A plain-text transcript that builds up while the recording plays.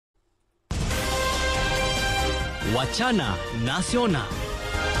Wacana Nasional.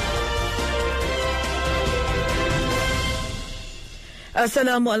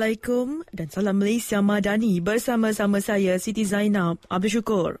 Assalamualaikum dan salam Malaysia Madani, bersama-sama saya Siti Zainab Abdul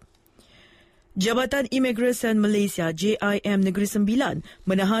Syukur. Jabatan Imigresen Malaysia JIM Negeri Sembilan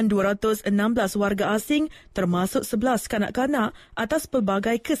menahan 216 warga asing termasuk 11 kanak-kanak atas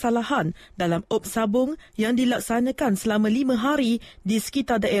pelbagai kesalahan dalam op sabung yang dilaksanakan selama 5 hari di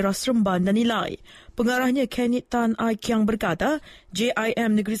sekitar daerah Seremban dan Nilai. Pengarahnya Kenneth Tan Ai Kiang berkata,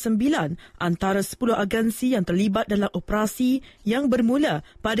 JIM Negeri Sembilan antara 10 agensi yang terlibat dalam operasi yang bermula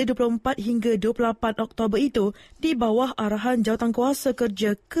pada 24 hingga 28 Oktober itu di bawah arahan Jawatankuasa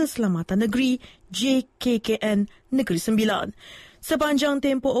Kerja Keselamatan Negeri JKKN Negeri Sembilan. Sepanjang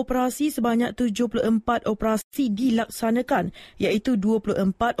tempoh operasi, sebanyak 74 operasi dilaksanakan, iaitu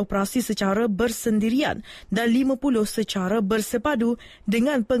 24 operasi secara bersendirian dan 50 secara bersepadu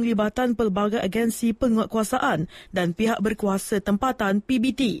dengan penglibatan pelbagai agensi penguatkuasaan dan pihak berkuasa tempatan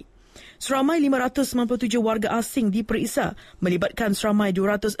PBT. Seramai 597 warga asing diperiksa, melibatkan seramai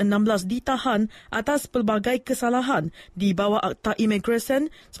 216 ditahan atas pelbagai kesalahan di bawah Akta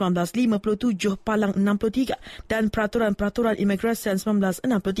Imigresen 1957 Palang 63 dan Peraturan-Peraturan Imigresen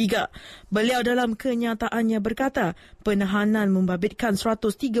 1963. Beliau dalam kenyataannya berkata, penahanan membabitkan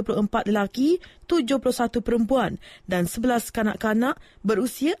 134 lelaki, 71 perempuan dan 11 kanak-kanak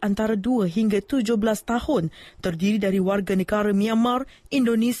berusia antara 2 hingga 17 tahun, terdiri dari warga negara Myanmar,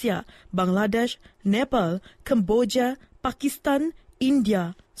 Indonesia, Bangladesh, Nepal, Kemboja, Pakistan,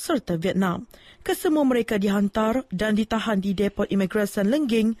 India serta Vietnam. Kesemua mereka dihantar dan ditahan di Depot Imigresen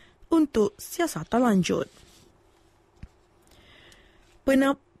Lengging untuk siasatan lanjut.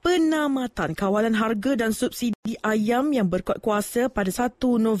 Penamatan kawalan harga dan subsidi ayam yang berkuat kuasa pada 1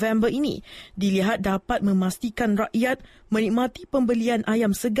 November ini dilihat dapat memastikan rakyat menikmati pembelian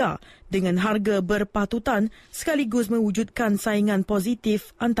ayam segar dengan harga berpatutan sekaligus mewujudkan saingan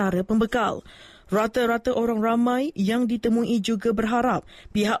positif antara pembekal. Rata-rata orang ramai yang ditemui juga berharap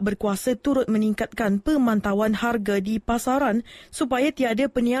pihak berkuasa turut meningkatkan pemantauan harga di pasaran supaya tiada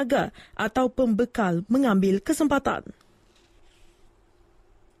peniaga atau pembekal mengambil kesempatan.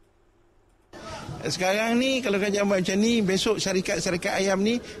 Sekarang ni kalau kerajaan buat macam ni, besok syarikat-syarikat ayam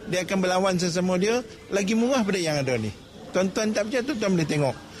ni dia akan berlawan sesama dia lagi murah pada yang ada ni. Tuan-tuan tak percaya, tuan-tuan boleh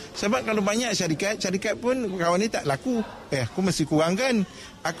tengok. Sebab kalau banyak syarikat pun kawan ni tak laku. Aku mesti kurangkan.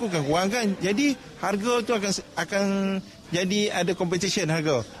 Aku akan kurangkan. Jadi harga tu akan jadi ada competition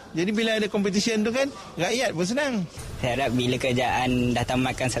harga. Jadi bila ada competition tu kan, rakyat pun senang. Saya harap bila kerajaan dah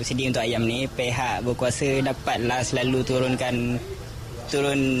tamatkan subsidi untuk ayam ni, pihak berkuasa dapatlah selalu turun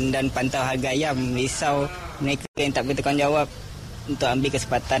dan pantau harga ayam. Risau mereka yang tak bertanggungjawab untuk ambil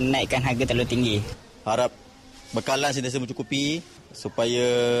kesempatan naikkan harga terlalu tinggi. Harap bekalan sentiasa mencukupi supaya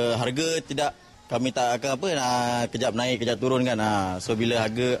harga tidak, kami tak akan kejap naik kejap turun kan. So bila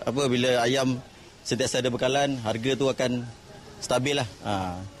ayam sentiasa ada bekalan, harga tu akan stabil lah.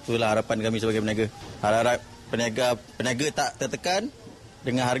 Itulah harapan kami sebagai peniaga. Harap peniaga tak tertekan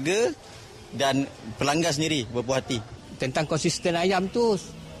dengan harga dan pelanggan sendiri berpuas hati. Tentang konsisten ayam tu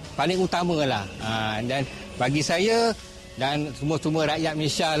paling utamalah. Dan bagi saya dan semua rakyat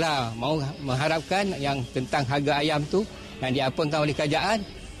Malaysia lah mahu mengharapkan yang tentang harga ayam tu yang diapakan oleh kerajaan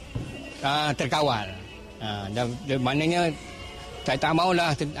terkawal. Dan maknanya saya tak maulah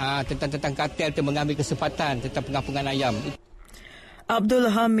tentang kartel tu mengambil kesempatan tentang pengapungan ayam.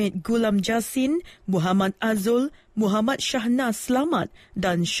 Abdul Hamid Gulam Jasin, Muhammad Azul, Muhammad Shahnaz Slamat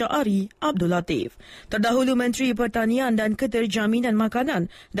dan Syahari Abdul Latif. Terdahulu Menteri Pertanian dan Keterjaminan Makanan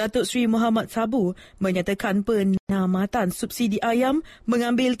Datuk Seri Muhammad Sabu menyatakan penamatan subsidi ayam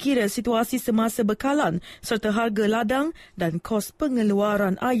mengambil kira situasi semasa bekalan serta harga ladang dan kos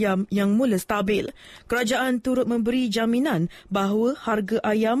pengeluaran ayam yang mula stabil. Kerajaan turut memberi jaminan bahawa harga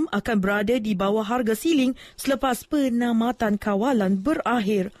ayam akan berada di bawah harga siling selepas penamatan kawalan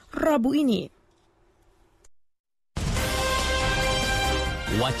berakhir Rabu ini.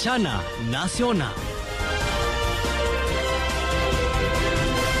 Wacana Nasional.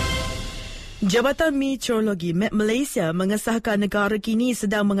 Jabatan Meteorologi Met Malaysia mengesahkan negara kini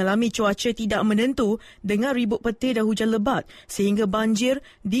sedang mengalami cuaca tidak menentu dengan ribut petir dan hujan lebat sehingga banjir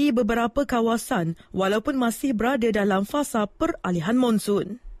di beberapa kawasan walaupun masih berada dalam fasa peralihan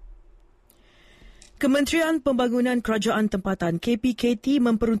monsun. Kementerian Pembangunan Kerajaan Tempatan KPKT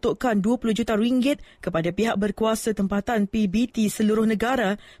memperuntukkan RM20 juta kepada pihak berkuasa tempatan PBT seluruh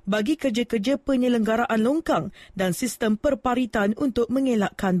negara bagi kerja-kerja penyelenggaraan longkang dan sistem perparitan untuk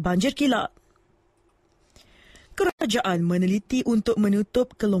mengelakkan banjir kilat. Kerajaan meneliti untuk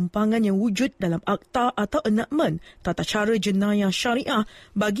menutup kelompangan yang wujud dalam akta atau enakmen tata cara jenayah syariah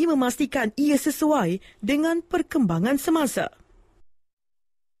bagi memastikan ia sesuai dengan perkembangan semasa.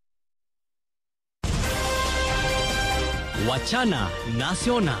 Wacana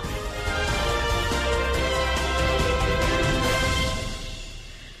Nasional.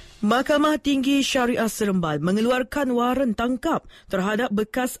 Mahkamah Tinggi Syariah Seremban mengeluarkan waran tangkap terhadap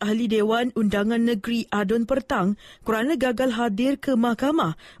bekas Ahli Dewan Undangan Negeri Adun Petang kerana gagal hadir ke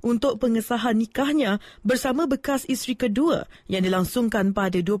mahkamah untuk pengesahan nikahnya bersama bekas isteri kedua yang dilangsungkan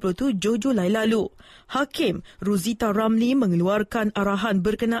pada 27 Julai lalu. Hakim Ruzita Ramli mengeluarkan arahan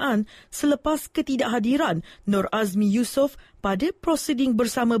berkenaan selepas ketidakhadiran Nur Azmi Yusof pada prosiding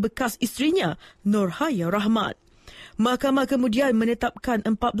bersama bekas isterinya Nur Haya Rahmat. Mahkamah kemudian menetapkan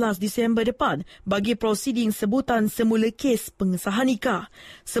 14 Disember depan bagi prosiding sebutan semula kes pengesahan nikah.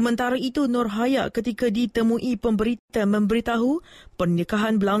 Sementara itu, Nur Haya ketika ditemui pemberita memberitahu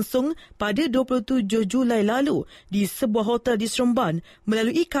pernikahan berlangsung pada 27 Julai lalu di sebuah hotel di Seremban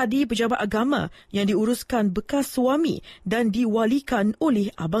melalui kadi pejabat agama yang diuruskan bekas suami dan diwalikan oleh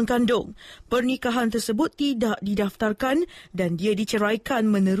abang kandung. Pernikahan tersebut tidak didaftarkan dan dia diceraikan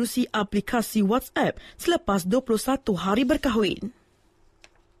menerusi aplikasi WhatsApp selepas 21 hari berkahwin.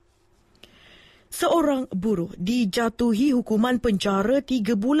 Seorang buruh dijatuhi hukuman penjara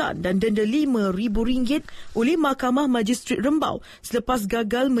 3 bulan dan denda RM5,000 oleh Mahkamah Majistret Rembau selepas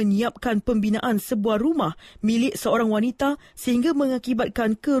gagal menyiapkan pembinaan sebuah rumah milik seorang wanita sehingga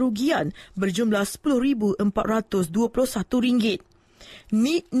mengakibatkan kerugian berjumlah RM10,421.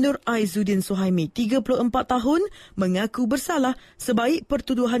 Nik Nur Aizuddin Suhaimi, 34 tahun, mengaku bersalah sebaik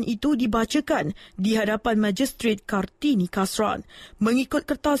pertuduhan itu dibacakan di hadapan Majistret Kartini Kasran. Mengikut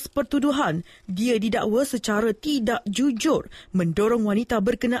kertas pertuduhan, dia didakwa secara tidak jujur mendorong wanita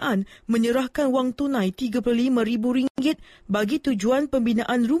berkenaan menyerahkan wang tunai RM35,000 bagi tujuan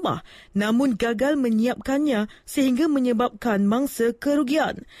pembinaan rumah namun gagal menyiapkannya sehingga menyebabkan mangsa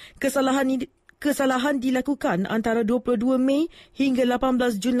kerugian. Kesalahan dilakukan antara 22 Mei hingga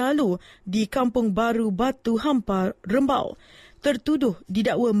 18 Jun lalu di Kampung Baru Batu Hampar, Rembau. Tertuduh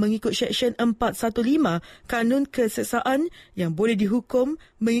didakwa mengikut Seksyen 415 Kanun Keseksaan yang boleh dihukum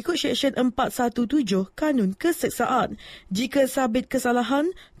mengikut Seksyen 417 Kanun Keseksaan. Jika sabit kesalahan,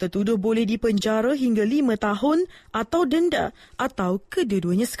 tertuduh boleh dipenjara hingga 5 tahun atau denda atau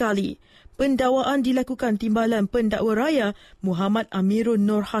kedua-duanya sekali. Pendakwaan dilakukan Timbalan Pendakwa Raya Muhammad Amirun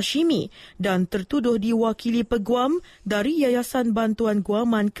Nur Hashimi dan tertuduh diwakili peguam dari Yayasan Bantuan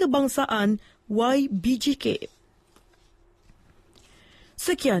Guaman Kebangsaan YBGK.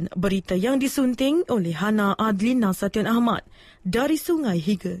 Sekian berita yang disunting oleh Hana Adlin Nasatian Ahmad. Dari sungai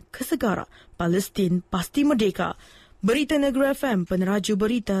hingga ke segara, Palestin pasti merdeka. Berita Negeri FM, peneraju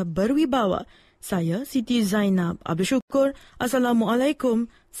berita berwibawa. Saya Siti Zainab Abdul Syukur. Assalamualaikum.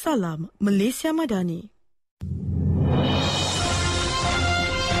 Salam Malaysia Madani.